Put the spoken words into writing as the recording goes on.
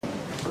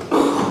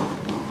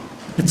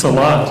It's a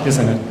lot,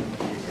 isn't it?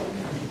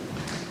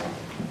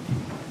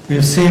 We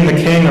have seen the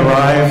King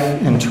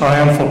arrive in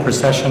triumphal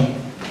procession,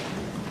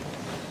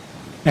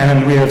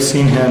 and we have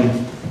seen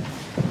him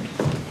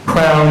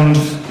crowned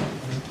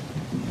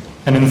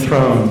and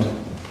enthroned,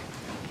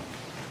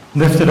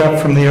 lifted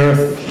up from the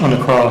earth on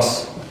a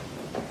cross,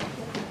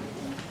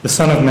 the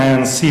Son of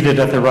Man seated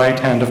at the right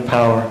hand of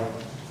power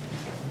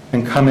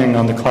and coming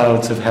on the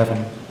clouds of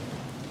heaven.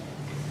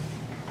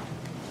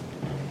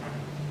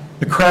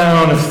 The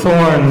crown of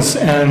thorns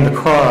and the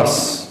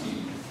cross,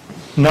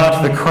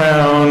 not the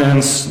crown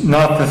and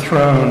not the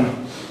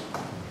throne,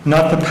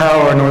 not the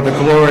power nor the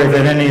glory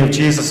that any of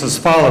Jesus'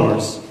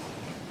 followers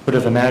would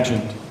have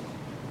imagined.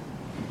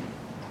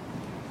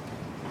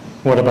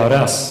 What about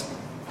us?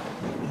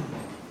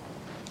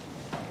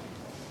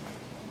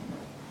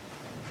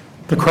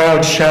 The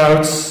crowd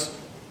shouts,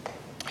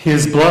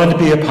 "His blood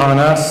be upon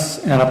us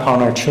and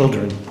upon our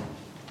children."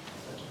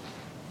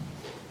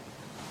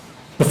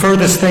 The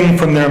furthest thing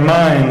from their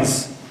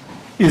minds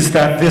is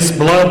that this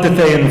blood that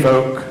they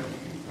invoke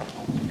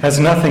has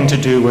nothing to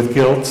do with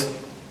guilt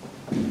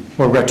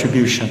or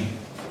retribution,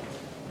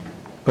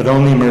 but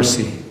only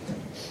mercy,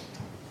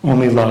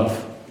 only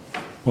love,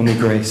 only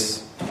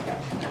grace.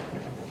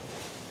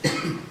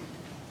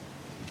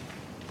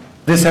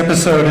 This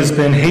episode has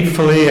been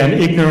hatefully and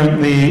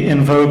ignorantly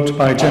invoked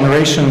by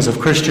generations of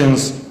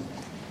Christians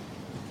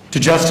to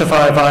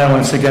justify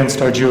violence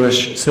against our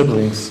Jewish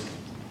siblings.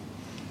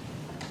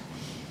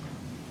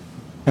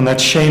 And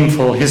that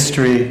shameful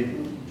history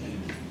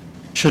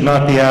should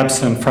not be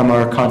absent from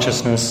our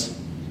consciousness,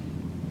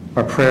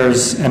 our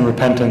prayers and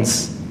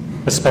repentance,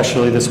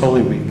 especially this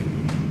Holy Week.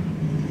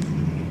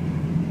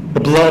 The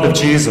blood of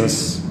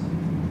Jesus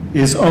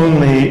is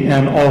only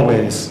and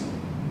always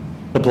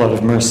the blood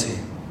of mercy.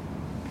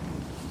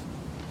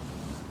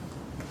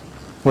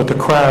 What the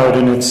crowd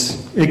in its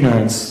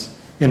ignorance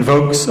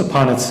invokes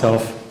upon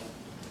itself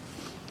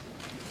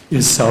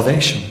is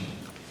salvation.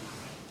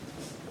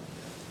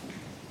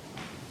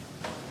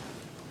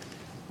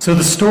 So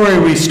the story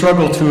we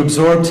struggle to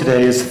absorb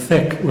today is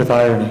thick with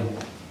irony.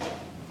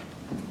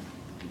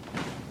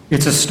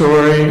 It's a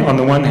story, on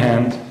the one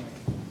hand,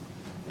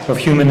 of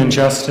human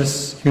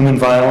injustice, human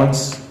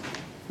violence,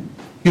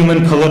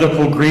 human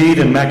political greed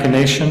and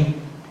machination,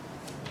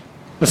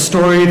 a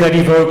story that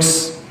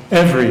evokes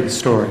every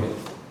story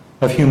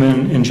of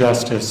human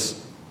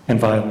injustice and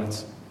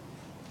violence.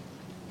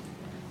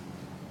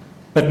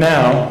 But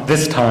now,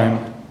 this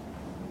time,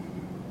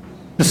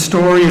 the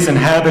story is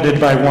inhabited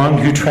by one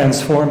who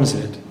transforms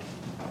it,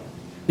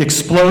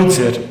 explodes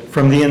it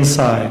from the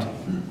inside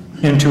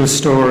into a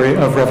story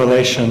of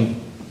revelation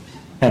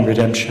and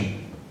redemption.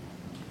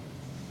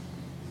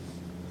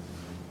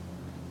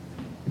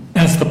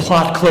 As the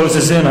plot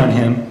closes in on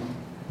him,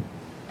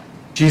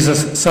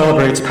 Jesus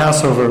celebrates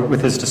Passover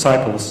with his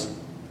disciples,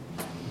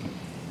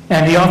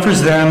 and he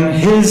offers them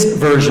his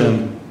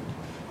version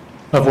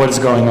of what is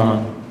going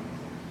on.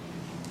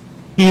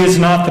 He is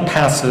not the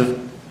passive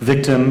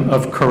victim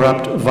of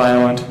corrupt,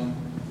 violent,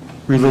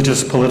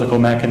 religious, political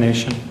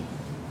machination.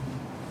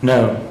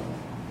 No.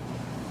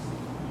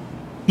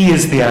 He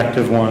is the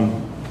active one,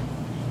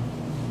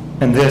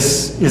 and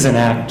this is an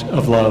act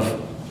of love.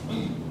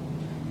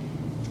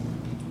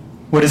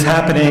 What is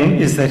happening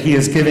is that he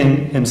is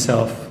giving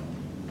himself,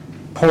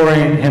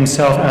 pouring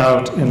himself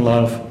out in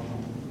love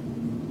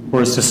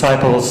for his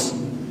disciples,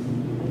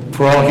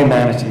 for all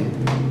humanity,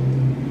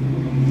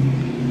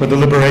 for the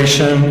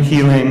liberation,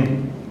 healing,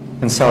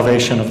 and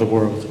salvation of the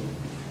world.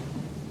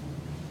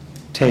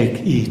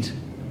 Take, eat.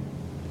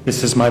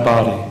 This is my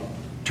body.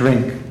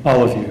 Drink,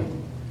 all of you.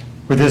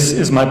 For this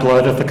is my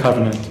blood of the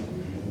covenant,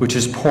 which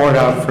is poured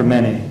out for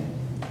many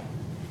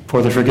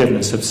for the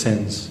forgiveness of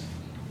sins.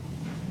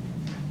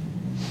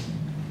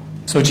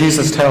 So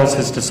Jesus tells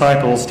his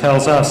disciples,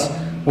 tells us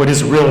what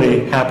is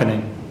really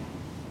happening.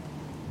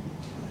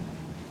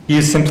 He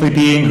is simply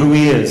being who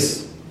he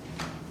is,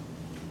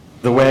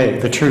 the way,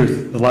 the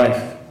truth, the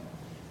life,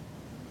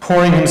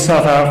 pouring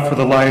himself out for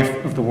the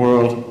life of the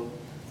world,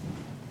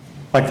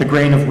 like the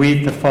grain of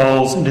wheat that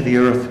falls into the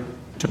earth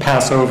to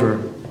pass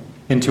over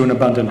into an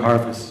abundant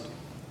harvest.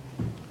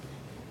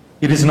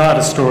 It is not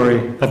a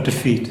story of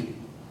defeat,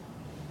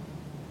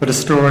 but a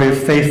story of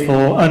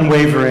faithful,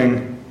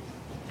 unwavering,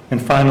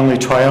 and finally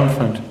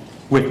triumphant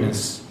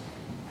witness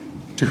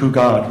to who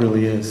God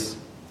really is.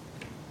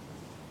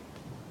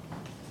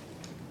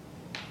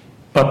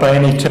 But by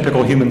any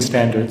typical human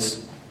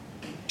standards,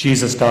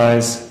 Jesus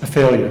dies a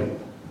failure,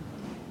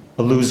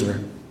 a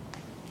loser.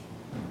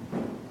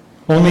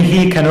 Only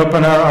he can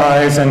open our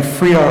eyes and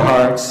free our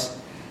hearts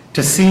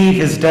to see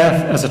his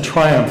death as a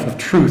triumph of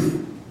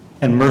truth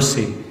and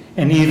mercy,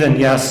 and even,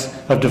 yes,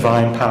 of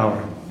divine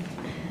power.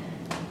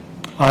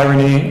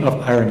 Irony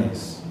of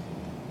ironies.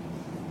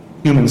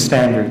 Human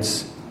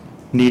standards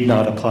need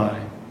not apply.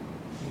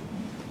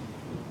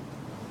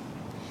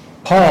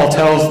 Paul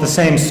tells the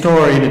same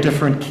story in a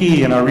different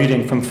key in our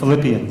reading from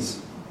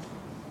Philippians.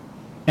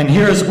 And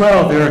here as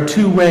well, there are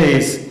two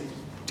ways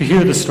to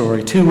hear the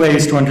story, two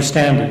ways to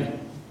understand it.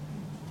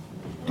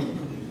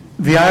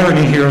 The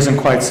irony here isn't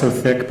quite so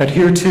thick, but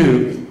here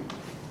too,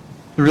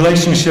 the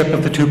relationship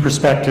of the two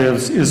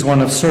perspectives is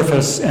one of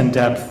surface and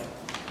depth,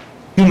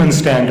 human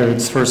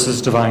standards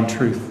versus divine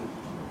truth.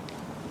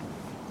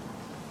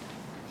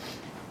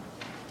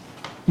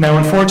 Now,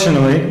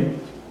 unfortunately,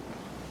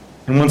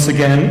 and once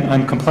again,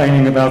 I'm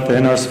complaining about the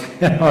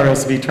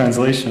NRSV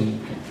translation,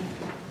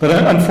 but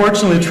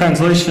unfortunately, the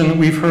translation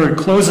we've heard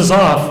closes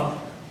off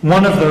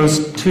one of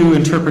those two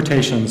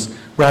interpretations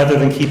rather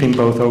than keeping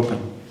both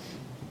open.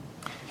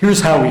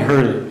 Here's how we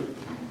heard it.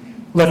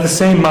 Let the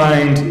same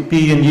mind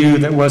be in you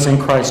that was in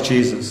Christ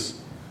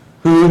Jesus,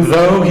 who,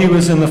 though he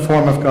was in the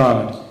form of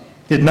God,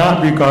 did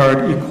not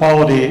regard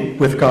equality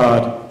with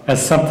God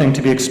as something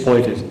to be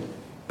exploited,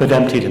 but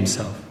emptied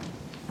himself.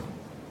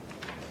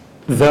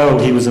 Though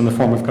he was in the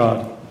form of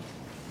God.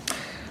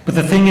 But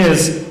the thing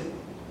is,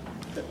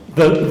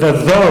 the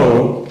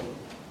though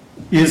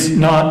is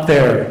not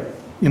there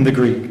in the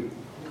Greek.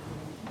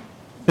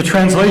 The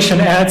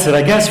translation adds it,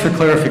 I guess, for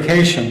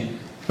clarification,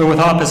 but with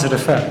opposite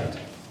effect.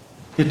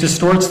 It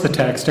distorts the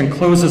text and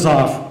closes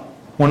off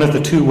one of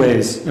the two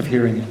ways of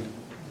hearing it.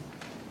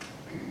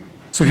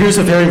 So here's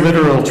a very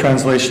literal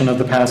translation of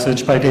the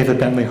passage by David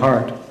Bentley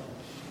Hart.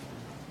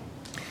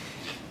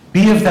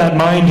 Be of that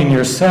mind in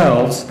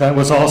yourselves that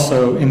was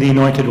also in the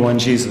Anointed One,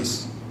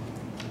 Jesus,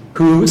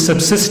 who,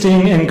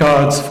 subsisting in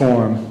God's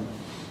form,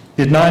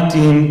 did not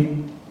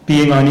deem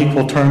being on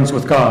equal terms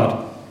with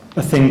God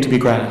a thing to be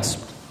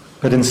grasped,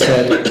 but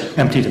instead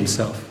emptied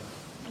himself.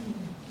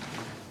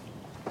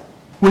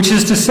 Which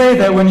is to say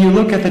that when you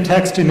look at the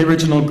text in the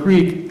original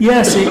Greek,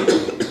 yes,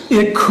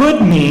 it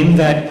could mean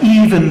that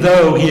even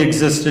though he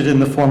existed in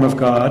the form of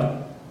God,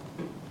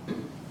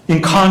 in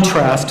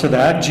contrast to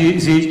that,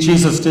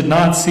 Jesus did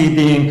not see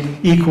being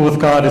equal with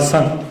God as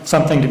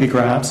something to be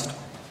grasped,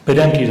 but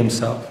emptied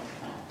himself.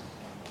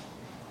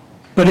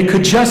 But it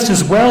could just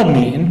as well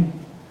mean,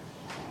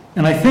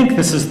 and I think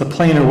this is the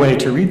plainer way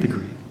to read the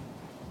Greek,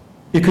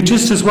 it could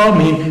just as well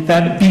mean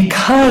that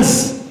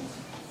because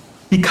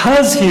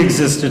he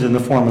existed in the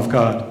form of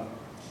God,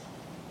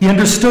 he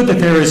understood that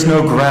there is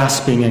no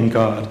grasping in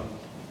God.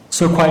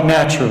 So quite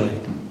naturally,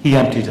 he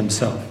emptied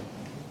himself.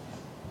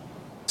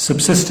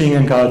 Subsisting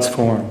in God's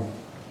form,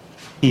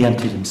 he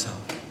emptied himself.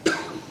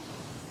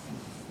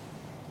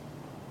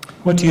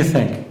 What do you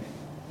think?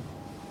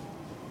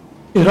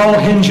 It all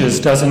hinges,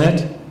 doesn't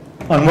it,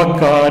 on what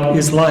God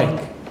is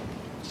like,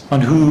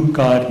 on who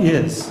God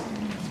is.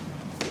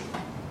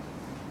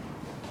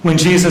 When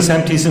Jesus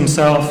empties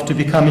himself to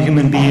become a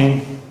human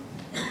being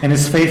and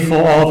is faithful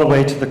all the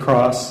way to the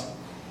cross,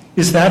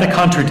 is that a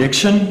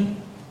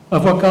contradiction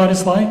of what God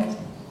is like?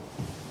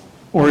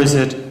 Or is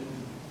it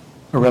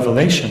a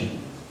revelation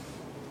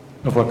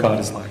of what God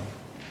is like?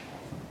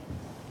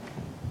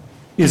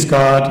 Is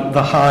God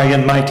the high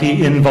and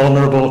mighty,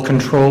 invulnerable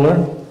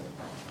controller?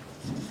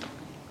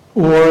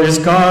 Or is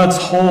God's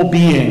whole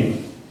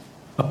being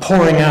a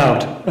pouring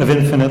out of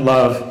infinite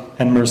love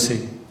and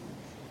mercy?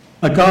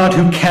 A God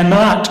who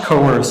cannot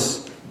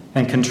coerce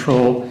and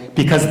control,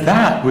 because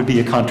that would be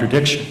a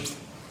contradiction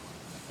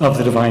of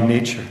the divine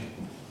nature,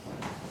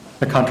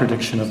 a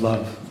contradiction of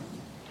love.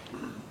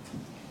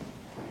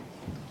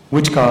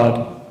 Which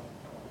God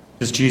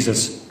does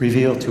Jesus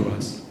reveal to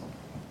us?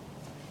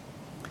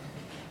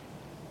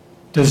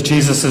 Does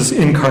Jesus'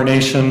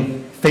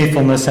 incarnation,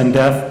 faithfulness, and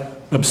death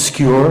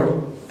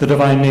obscure the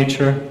divine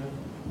nature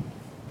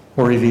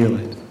or reveal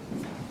it?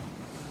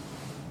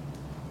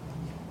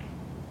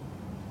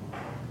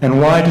 And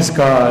why does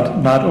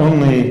God not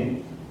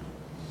only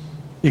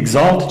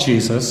exalt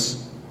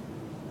Jesus,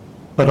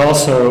 but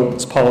also,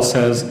 as Paul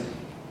says,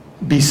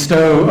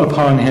 bestow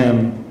upon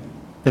him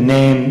the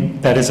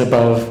name that is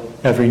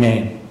above every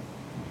name?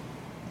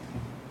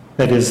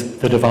 That is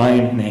the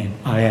divine name,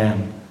 I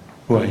am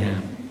who I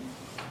am.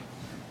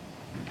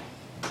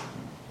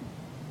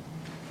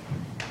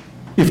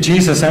 If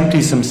Jesus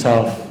empties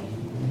himself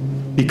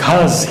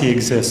because he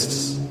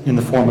exists in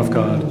the form of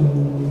God,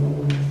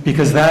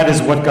 because that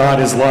is what God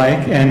is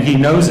like, and he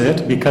knows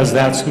it because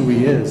that's who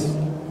he is,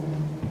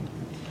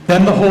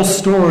 then the whole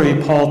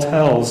story Paul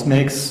tells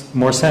makes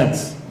more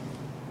sense.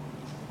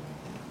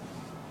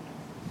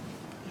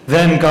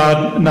 Then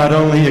God not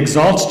only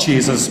exalts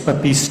Jesus,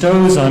 but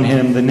bestows on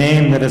him the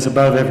name that is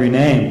above every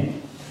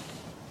name.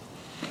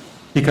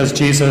 Because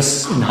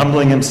Jesus, in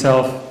humbling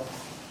himself,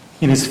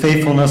 in his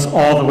faithfulness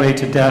all the way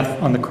to death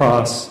on the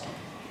cross,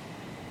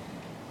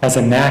 has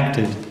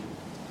enacted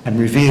and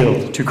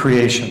revealed to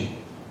creation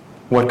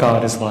what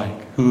God is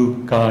like,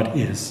 who God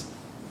is.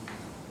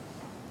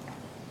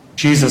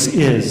 Jesus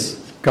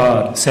is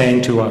God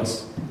saying to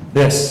us,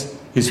 this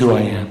is who I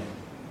am,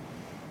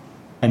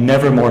 and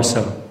never more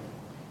so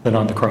than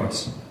on the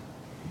cross.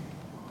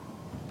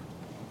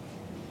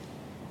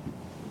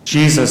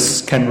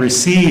 Jesus can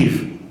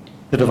receive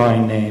the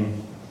divine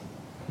name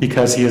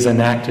because he has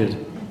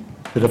enacted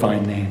the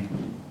divine name.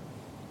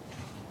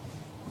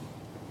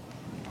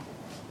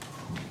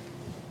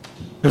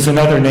 There's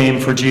another name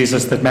for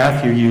Jesus that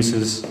Matthew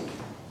uses,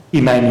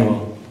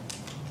 Emmanuel,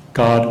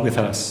 God with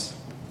us.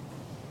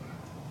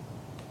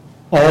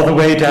 all the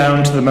way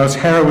down to the most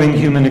harrowing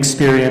human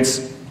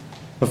experience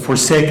of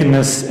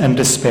forsakenness and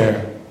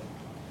despair.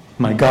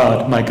 My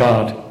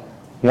God,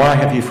 why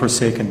have you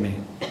forsaken me?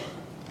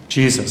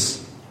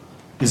 Jesus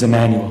is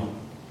Emmanuel,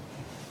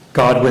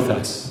 God with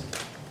us,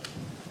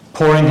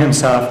 pouring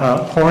himself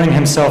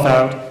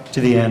out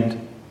to the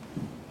end,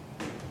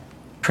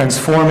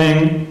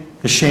 transforming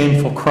the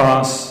shameful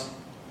cross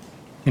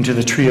into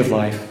the tree of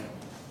life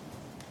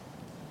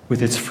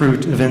with its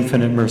fruit of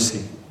infinite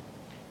mercy,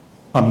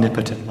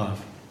 omnipotent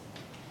love.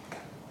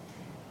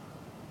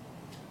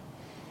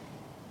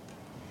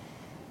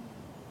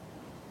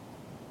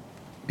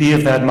 Be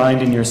of that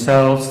mind in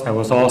yourselves that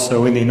was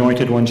also in the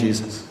Anointed One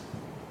Jesus,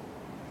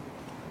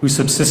 who,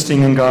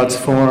 subsisting in God's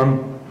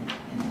form,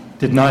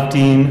 did not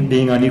deem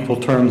being on equal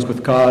terms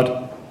with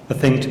God a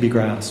thing to be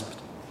grasped,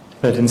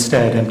 but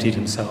instead emptied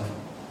himself,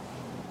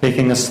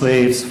 taking a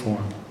slave's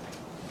form,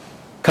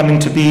 coming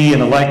to be in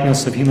the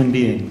likeness of human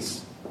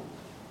beings.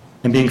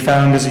 And being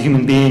found as a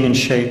human being in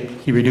shape,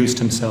 he reduced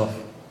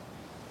himself,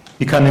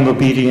 becoming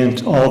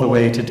obedient all the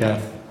way to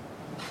death,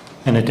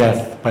 and a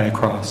death by a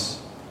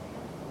cross.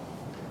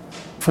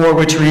 For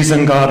which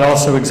reason God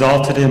also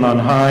exalted him on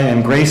high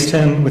and graced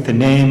him with the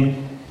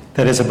name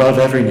that is above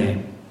every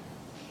name,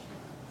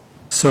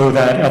 so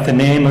that at the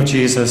name of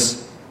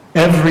Jesus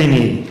every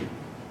knee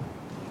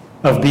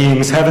of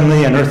beings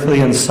heavenly and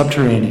earthly and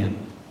subterranean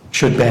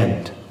should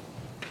bend,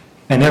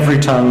 and every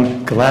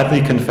tongue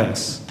gladly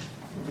confess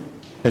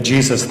that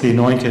Jesus the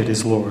Anointed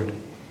is Lord,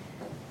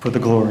 for the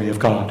glory of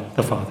God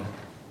the Father.